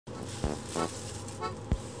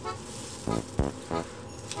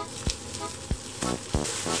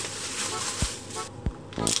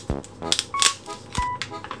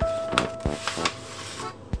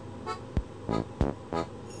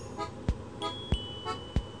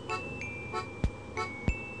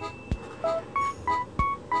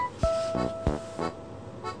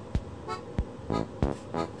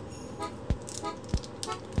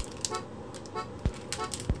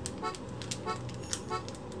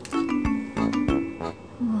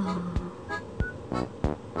우와.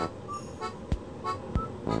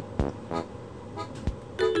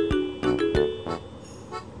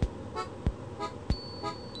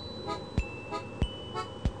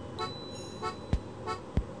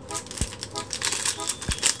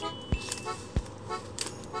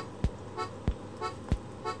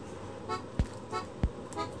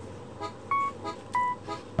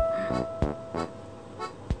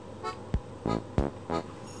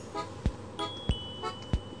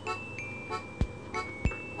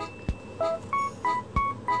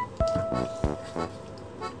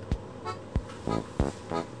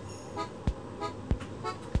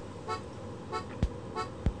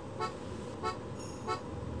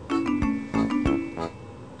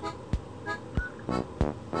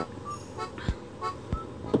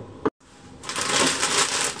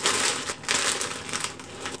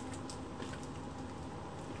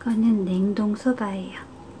 이거는 냉동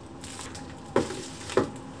소바예요.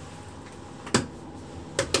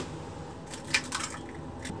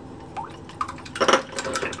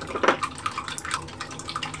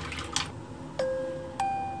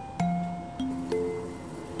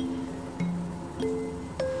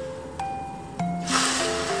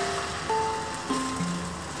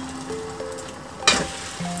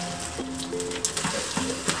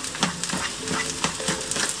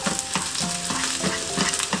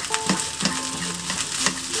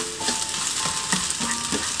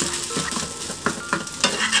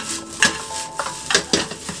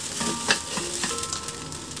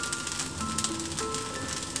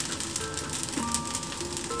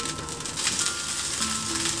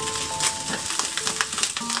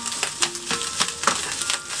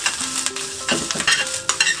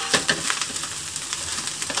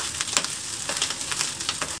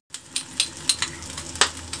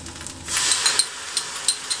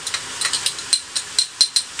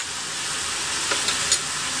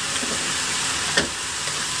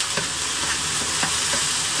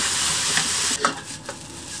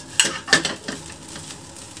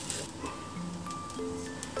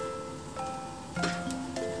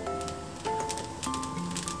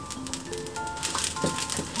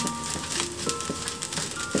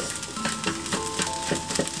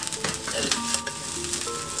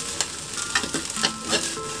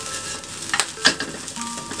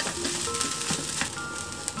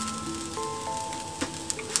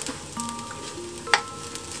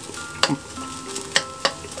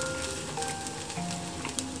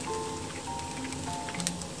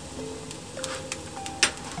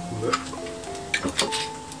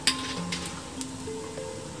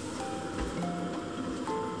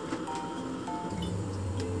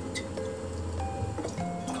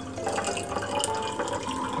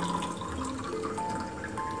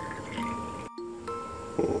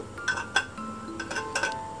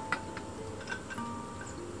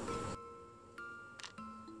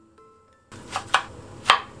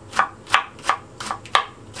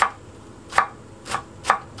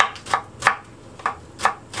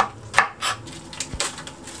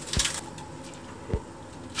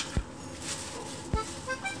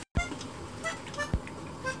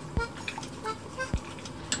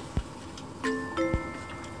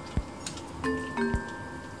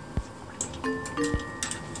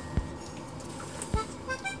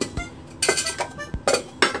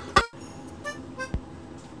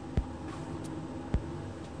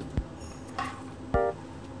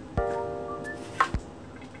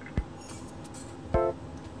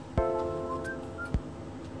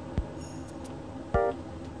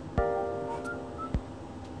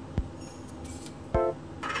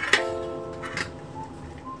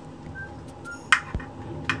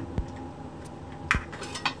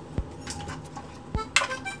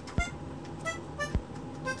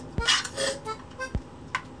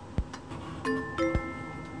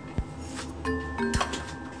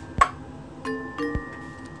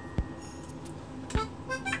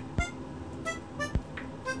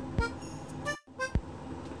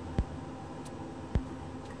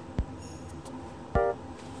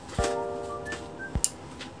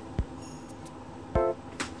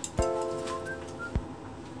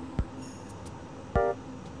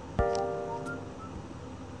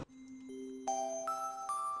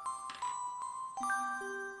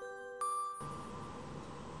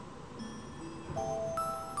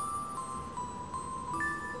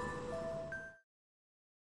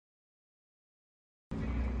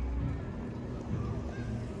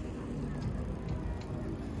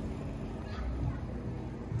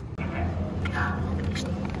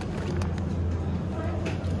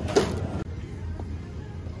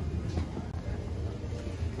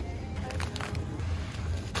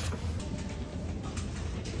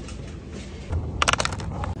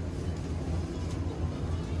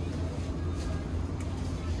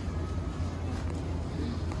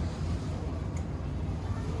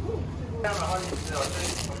 本日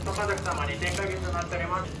お家族様に展開となっており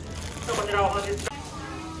ます。こちらを本日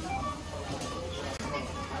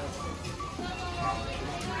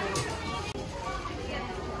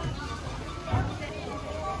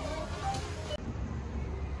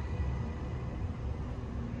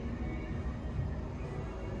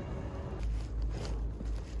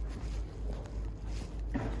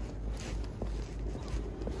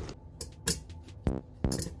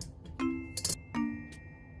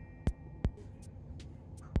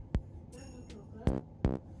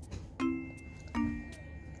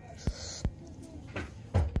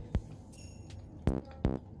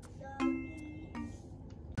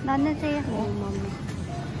나누세요.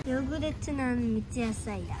 요구르트는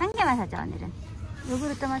미치야사이다. 한 개만 사자 오늘은.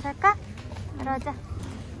 요구르트만 살까? 그러자.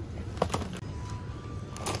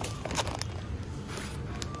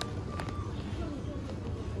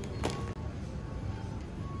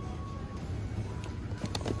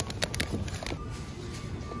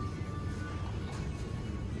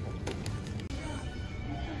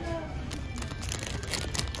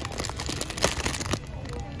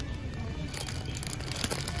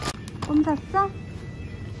 곰 샀어?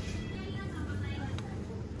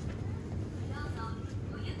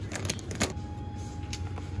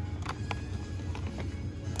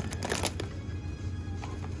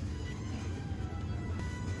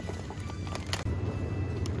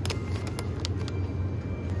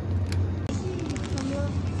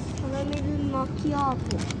 카라멜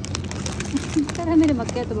마키아토. 카라멜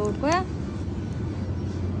마키아토 먹을 거야?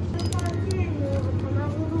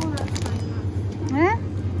 네?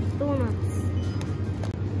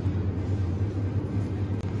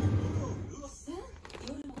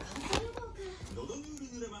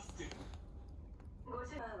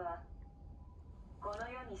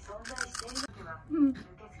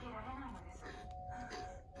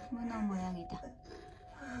 문어 모양이다.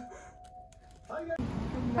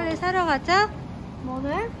 빨리 사러 가자.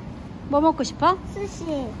 뭐를? 뭐 먹고 싶어?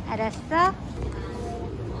 스시. 알았어.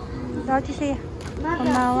 넣어주세요.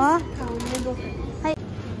 고마워. 하이.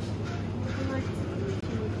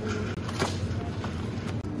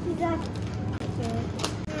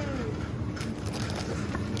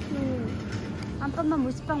 안방만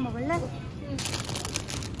무시빵 먹을래?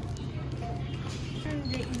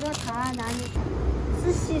 근데 이거 다 나는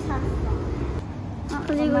스시 샀어.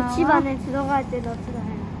 그리고 고마워. 집 안에 들어갈 때 넣어줘야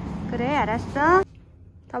해. 그래, 알았어.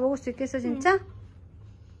 다 먹을 수 있겠어, 진짜?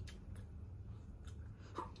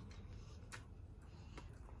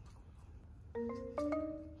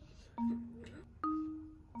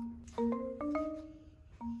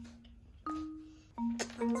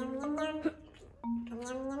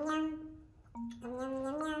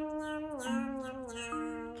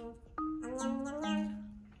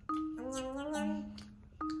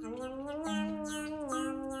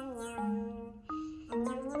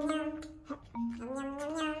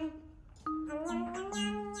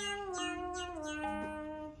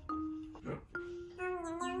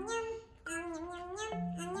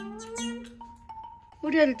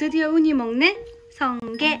 우리 아들 드디어 우니 먹네?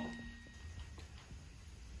 성게.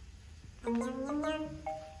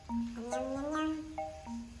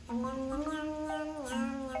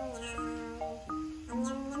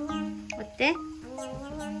 어때?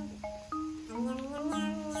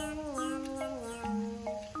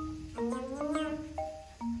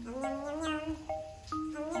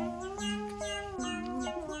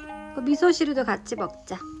 그 미소시루도 같이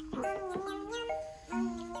먹자.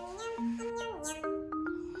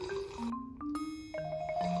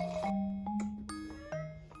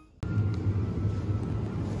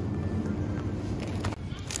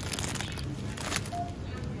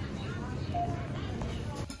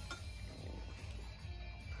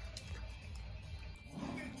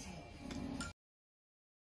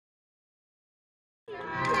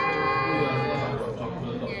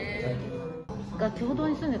共同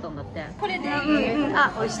に住んでたんだって。これで、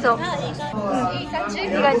あ、美味しそう。いい感じ。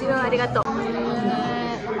ありがとう。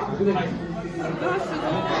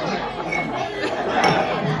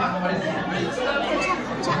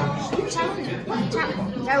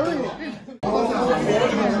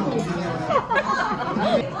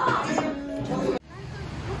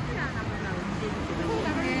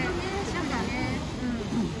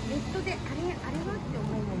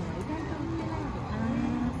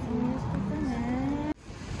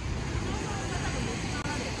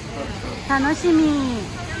楽しみ。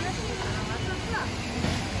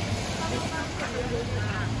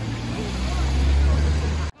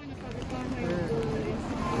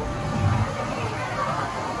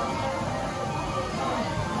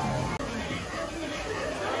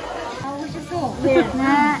あ、美味しそう。ね。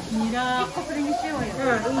ニラ。結構それにしようよ。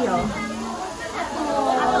いいよ。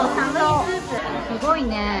すごい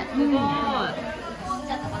ね。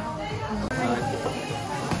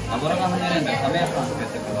油が跳ねるんで、冷めやすくつけ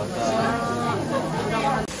てください。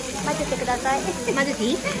混ぜてください。混ぜて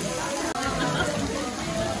いい？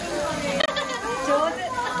上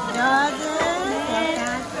手。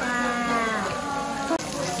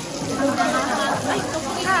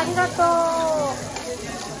ありがとう。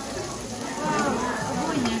す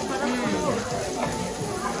ごいね。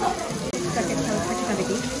先食べ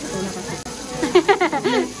ていい？お腹すい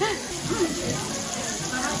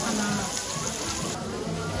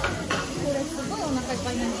これすごいお腹いっ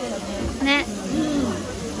ぱいになりそうだね。ね。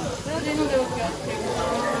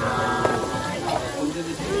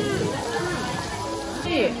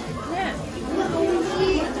ね。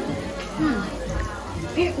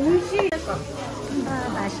美味しいですか？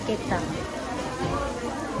あ、しけた。わ、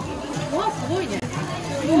すごいね。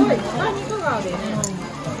すごい。肉があるよね。う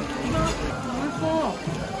まそう。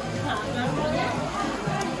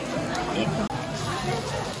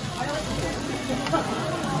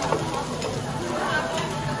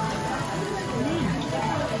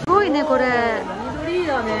すごいね、これ。緑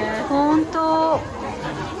だね。本当。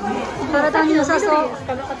体に良さそう。し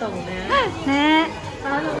かなかったもんね。ね。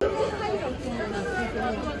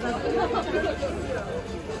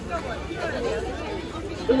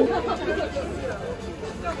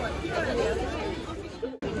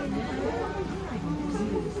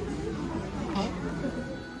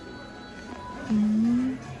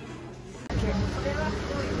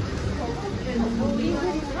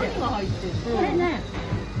これね。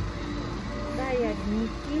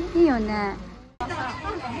いいよね。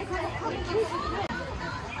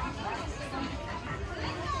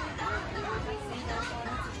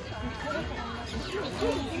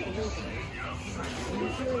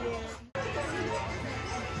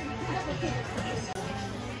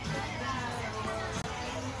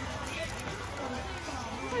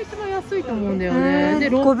一番安いと思うんだよね。で、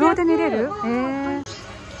5秒で寝れる？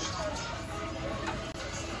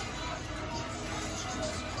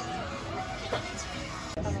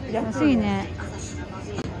安いね。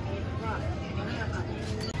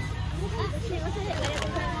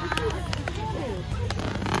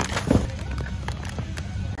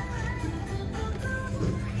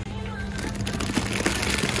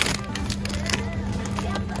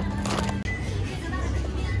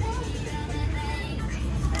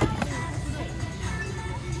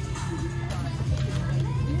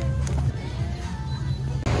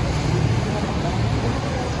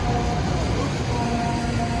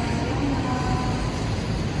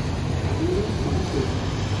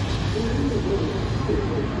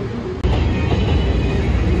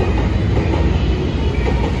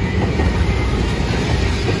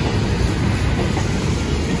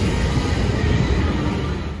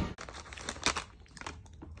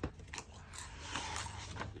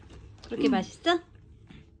그렇게 맛있어?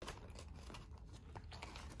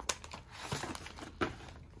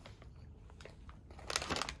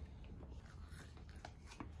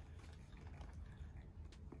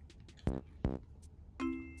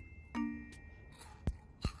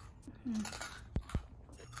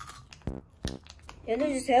 얘도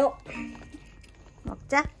주세요.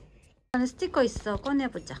 먹자. 안에 스티커 있어.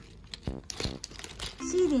 꺼내보자.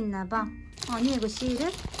 시일 있나봐. 아니 이거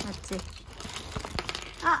시일은? 맞지?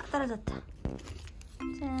 아 떨어졌다.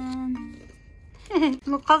 짠.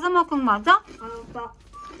 이거 가자막국 맞아? 아빠.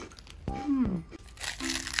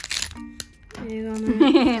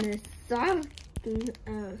 이거는 쌈양.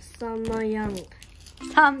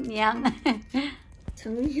 삼양.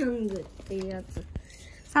 정량근 이야지.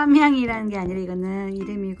 삼양이라는 게 아니라 이거는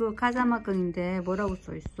이름이고 가자막국인데 뭐라고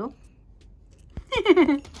써있어?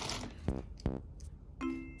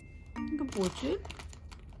 이거 뭐지?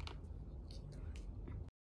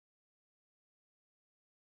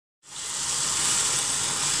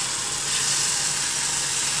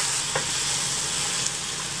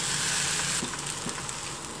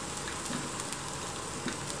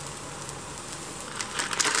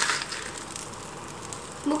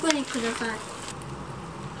 먹으니 그래서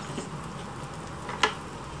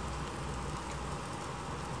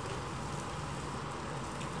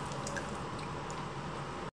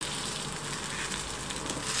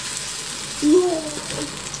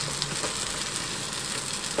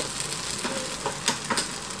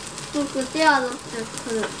그때 알았어.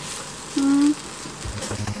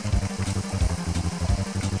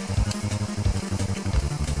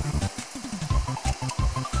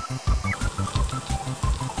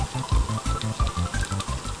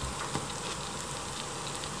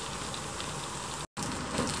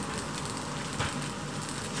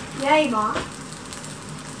 야 이마.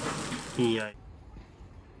 이야.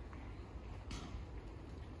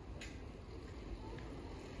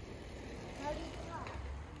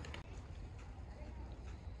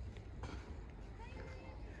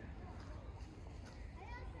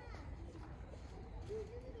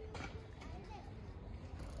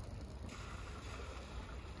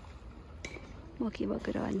 먹이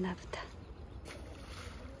먹으러 왔나 보다.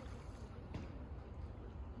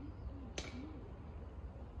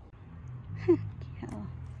 귀여워.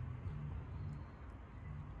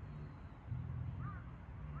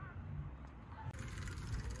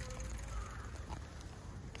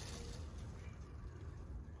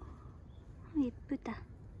 예쁘다.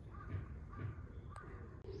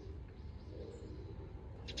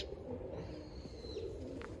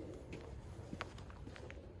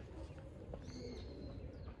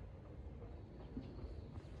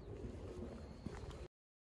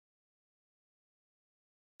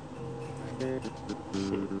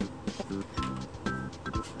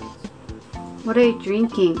 What are you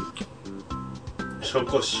drinking?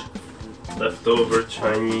 Shokoshi. Leftover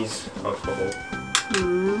Chinese alcohol.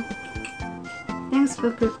 Thanks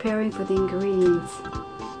for preparing for the ingredients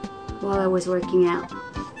while I was working out.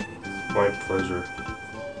 My pleasure.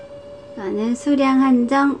 나는 수량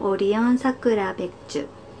한정 오리온 사쿠라 맥주.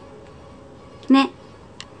 네.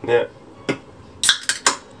 네.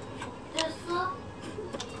 됐어?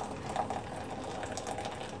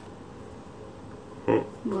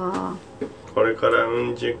 와. これから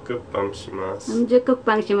음주쿡방します.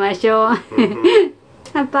 음주쿡방しましょう.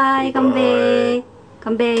乾杯, 건배.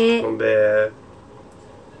 건배. 건배.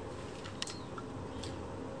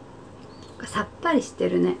 さっぱりして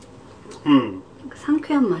るね. サン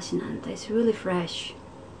クヤン맛이 난다. It's really fresh.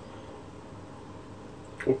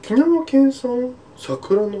 沖縄県産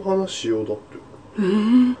桜の花しようだって。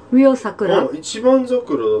Real sakura? あ、一番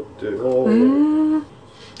桜だって。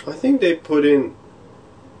I think they put in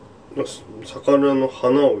桜の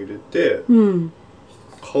花を入れて、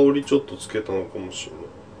香りちょっとつけたのかもしれない。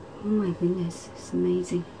Oh my goodness, it's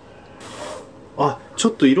amazing. あ、ちょ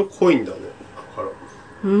っと色濃いんだね。だか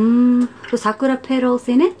ら。桜petals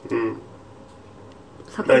in it?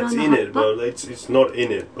 It's in it, but it's not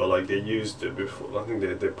in it, but like they used it before. I think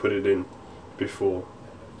they put it in before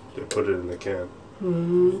they put it in the can.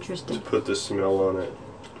 Interesting. To put the smell on it.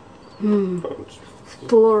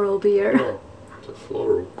 Floral beer. Oh, it's a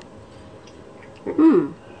floral.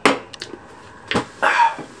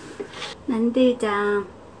 만들자.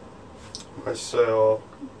 맛있어요.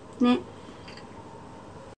 네.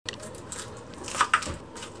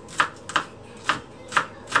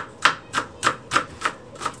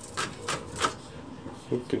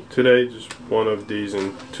 Okay, today just one of these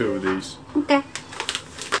and two of these. Okay.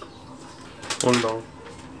 One down.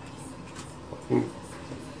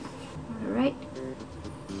 Alright.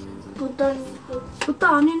 부터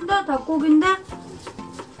아닌데? 닭고기인데?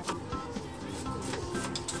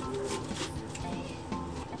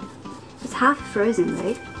 It's half frozen,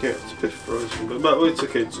 right? Yeah, it's a bit frozen, but it's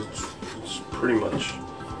okay. It's pretty much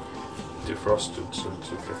defrosted, so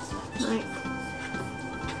it's okay. Right.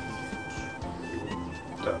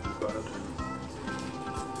 That bad.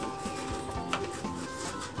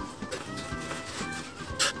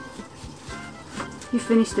 You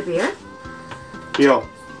finished the beer? Yeah.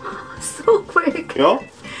 So quick. Yeah?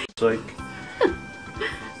 It's like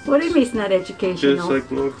What do you mean it's not educational? just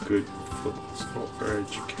like not good. It's not very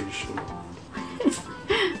educational.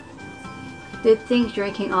 Do you think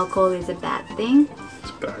drinking alcohol is a bad thing?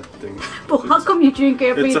 It's a bad thing. Well, how come you drink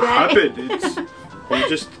every It's day? a habit. I'm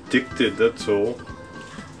just addicted. That's all.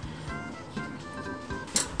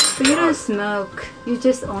 But you don't smoke. You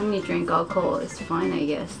just only drink alcohol. It's fine, I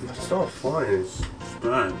guess. That's not fine. It's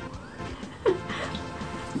bad.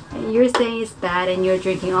 And you're saying it's bad and you're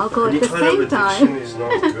drinking alcohol Any at the kind of same addiction time. is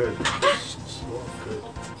not good. It's not good.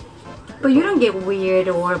 But you don't get weird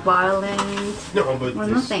or violent No, but or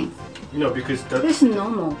this, nothing. No, because It's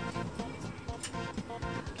normal.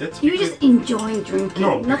 that's You're because, just enjoying drinking.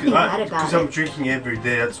 no, Nothing bad about because it. I'm drinking every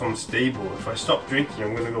day. That's why I'm stable. If I stop drinking,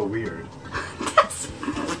 I'm gonna go weird.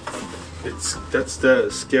 That's the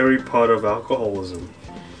scary part of alcoholism.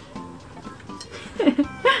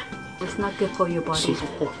 It's not good for your body. It's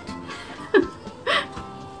not.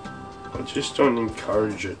 I just don't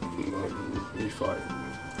encourage it. If I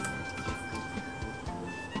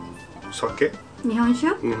sake, 日本酒?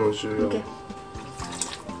 日本酒 Okay.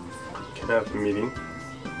 Can I have mirin?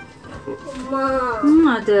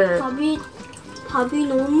 엄마 아들. 밥이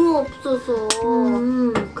너무 없어서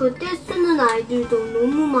그 떼 쓰는 아이들도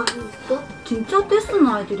너무 많이 있어? 진짜 떼 쓰는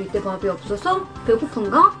아이들이 이때 밥이 없어서?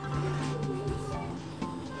 배고픈가?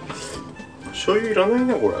 醤油いらない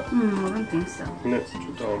ねこれ。 I don't think so. ね、ちょっ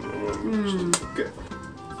とOK。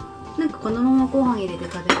なんかこのままご飯入れて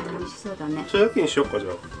食べるの美味しそうだね。それだけにしようかじゃ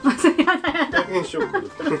あ。それやだやだ。だけにしようか。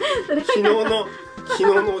昨日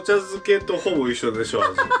のお茶漬けとほぼ一緒でしょ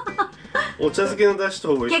味。お茶漬けの出汁と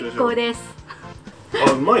ほぼ一緒でしょ。結構です。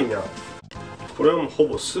あ、うまいな。これはもうほ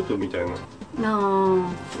ぼスープみたいな。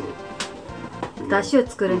ああ、だしを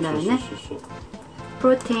作るんだよね。そうプ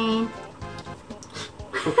ロテイン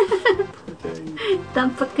タ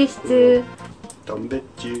ンパク質、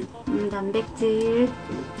단백질。 단백질。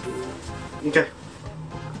 OK。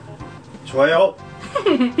 좋아요。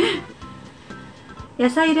 野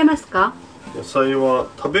菜入れますか？野菜は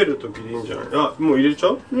食べるときでいいんじゃない？あ、もう入れちゃ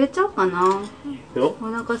う？入れちゃおうかな。よ。お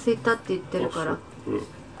腹空いたって言ってるから。うん。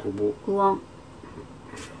ごぼう。不安。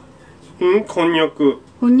こんにゃく。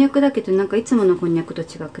こんにゃくだけどなんかいつものこんにゃくと違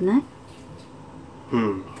くない？う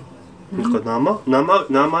ん。なんか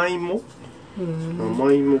生芋？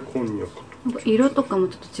生芋こんにゃく。なんか色とかも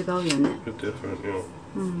ちょっと違うよね。different、yeah。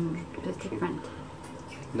うん。different。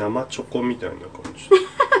生チョコみたいな感じ。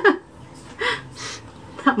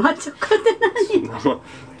生チョコって何？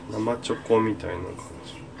生チョコみたいな感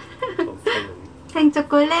じ。天チョ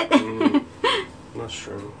コレート。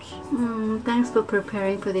mushrooms。Thanks for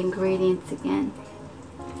preparing for the ingredients again.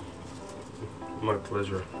 My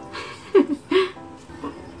pleasure。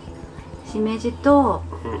しめじと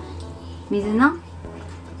水菜。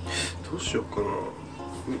どうしようかな。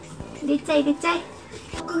入れちゃい入れちゃい。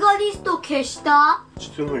録画リスト消した？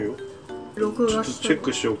してないよ。録画ちょっとチェッ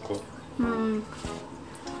クしようか。うん。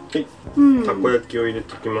はい。たこ焼きを入れ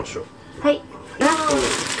ておきましょう。はい。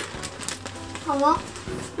봐봐.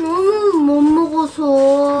 너무 못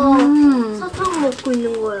먹어서 사탕 먹고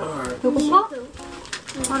있는 거야. 배고파?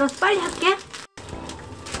 알았어, 빨리 할게.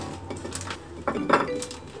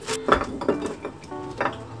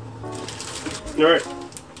 Alright,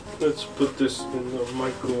 let's put this in the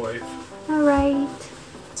microwave. Alright.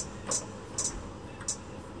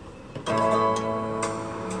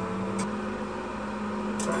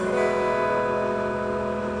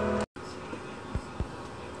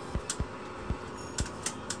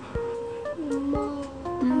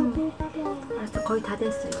 알았어, 거의 다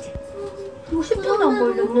됐어 이제. 50분도 안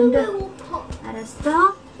걸렸는데.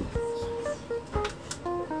 알았어.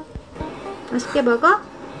 맛있게 먹어?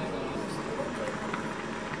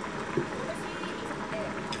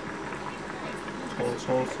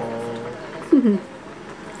 송송송.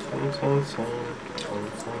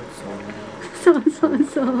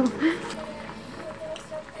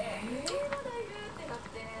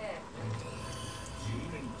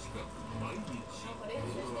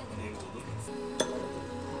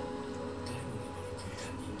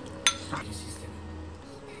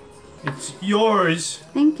 It's yours.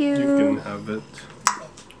 Thank You you. can have it.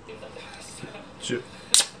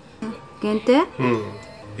 限定？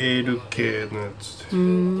エール系のやつで。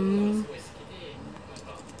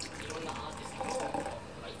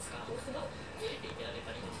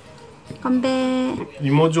乾杯.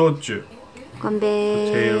芋焼酎.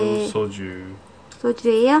 건배. potato soju.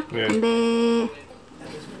 소주예요? 네. 건배.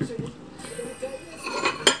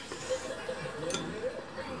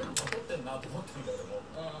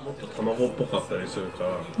卵っぽかったりするから。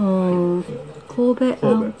神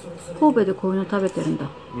戸でこういうの食べてるんだ。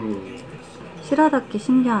白滝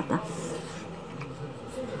신기하다.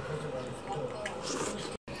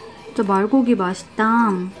 저 말고기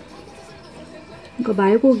맛있다. 이거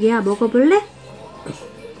말고기야. 먹어볼래?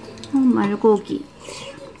 말고기.